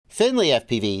Finley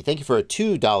FPV, thank you for a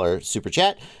 $2 super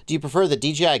chat. Do you prefer the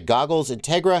DJI goggles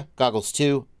Integra, goggles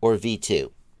 2, or V2?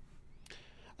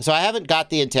 So I haven't got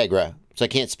the Integra, so I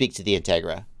can't speak to the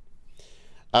Integra.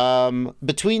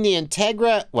 Between the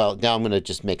Integra, well, now I'm going to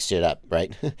just mix shit up,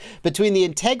 right? Between the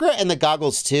Integra and the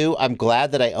goggles 2, I'm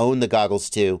glad that I own the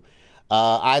goggles 2.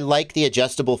 I like the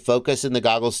adjustable focus in the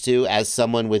goggles 2. As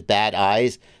someone with bad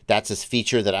eyes, that's a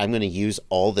feature that I'm going to use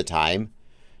all the time.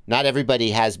 Not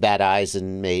everybody has bad eyes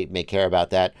and may care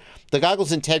about that. The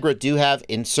goggles Integra do have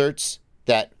inserts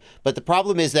that, but the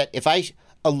problem is that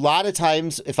a lot of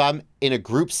times if I'm in a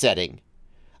group setting,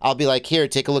 I'll be like, here,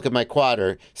 take a look at my quad,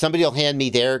 or somebody will hand me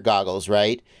their goggles,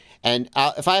 right? And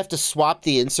if I have to swap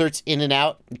the inserts in and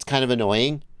out, it's kind of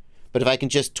annoying. But if I can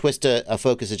just twist a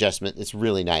focus adjustment, it's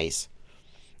really nice.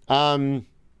 The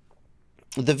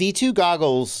V2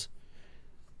 goggles,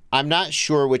 I'm not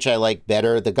sure which I like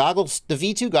better. The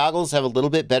V2 goggles have a little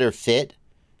bit better fit.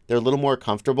 They're a little more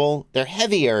comfortable. They're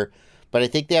heavier, but I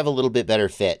think they have a little bit better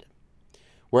fit.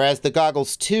 Whereas the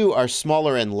goggles 2 are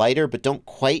smaller and lighter, but don't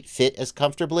quite fit as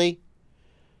comfortably.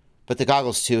 But the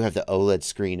goggles 2 have the OLED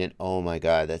screen, and oh my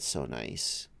god, that's so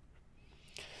nice.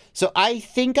 So I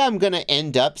think I'm going to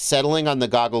end up settling on the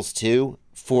goggles 2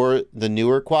 for the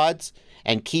newer quads,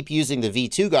 and keep using the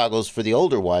V2 goggles for the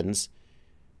older ones.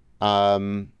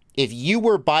 If you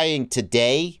were buying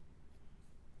today,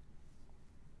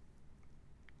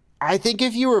 I think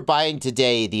if you were buying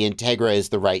today, the Integra is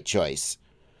the right choice.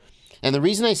 And the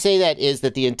reason I say that is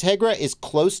that the Integra is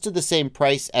close to the same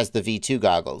price as the V2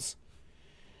 goggles.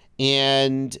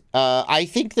 And I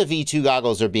think the V2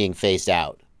 goggles are being phased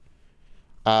out.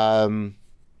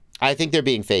 I think they're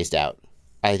being phased out.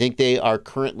 I think they are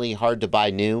currently hard to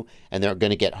buy new, and they're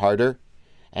going to get harder.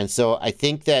 And so I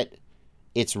think that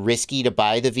it's risky to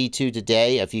buy the V2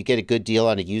 today. If you get a good deal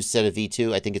on a used set of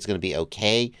V2, I think it's going to be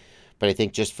okay. But I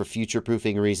think just for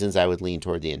future-proofing reasons, I would lean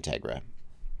toward the Integra.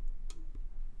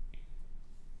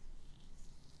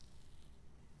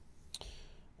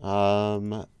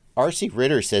 RC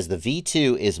Ritter says the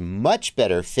V2 is much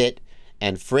better fit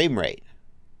and frame rate.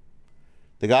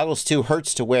 The goggles 2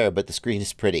 hurts to wear, but the screen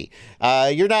is pretty.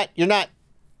 I don't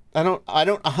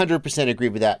 100% agree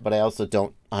with that, but I also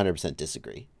don't 100%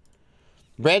 disagree.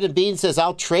 Brandon Bean says,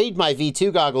 I'll trade my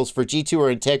V2 goggles for G2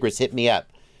 or Integras. Hit me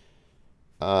up.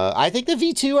 I think the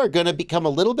V2 are going to become a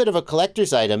little bit of a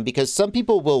collector's item because some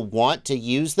people will want to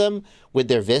use them with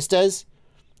their Vistas.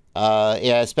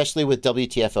 Yeah, especially with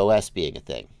WTF-OS being a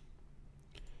thing.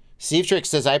 Steve Trick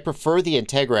says, I prefer the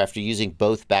Integra after using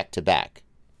both back-to-back.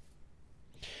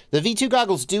 The V2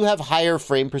 goggles do have higher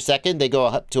frame per second. They go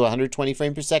up to 120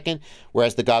 frames per second,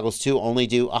 whereas the goggles 2 only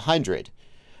do 100.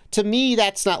 To me,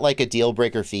 that's not like a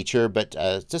deal-breaker feature, but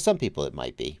to some people it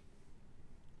might be.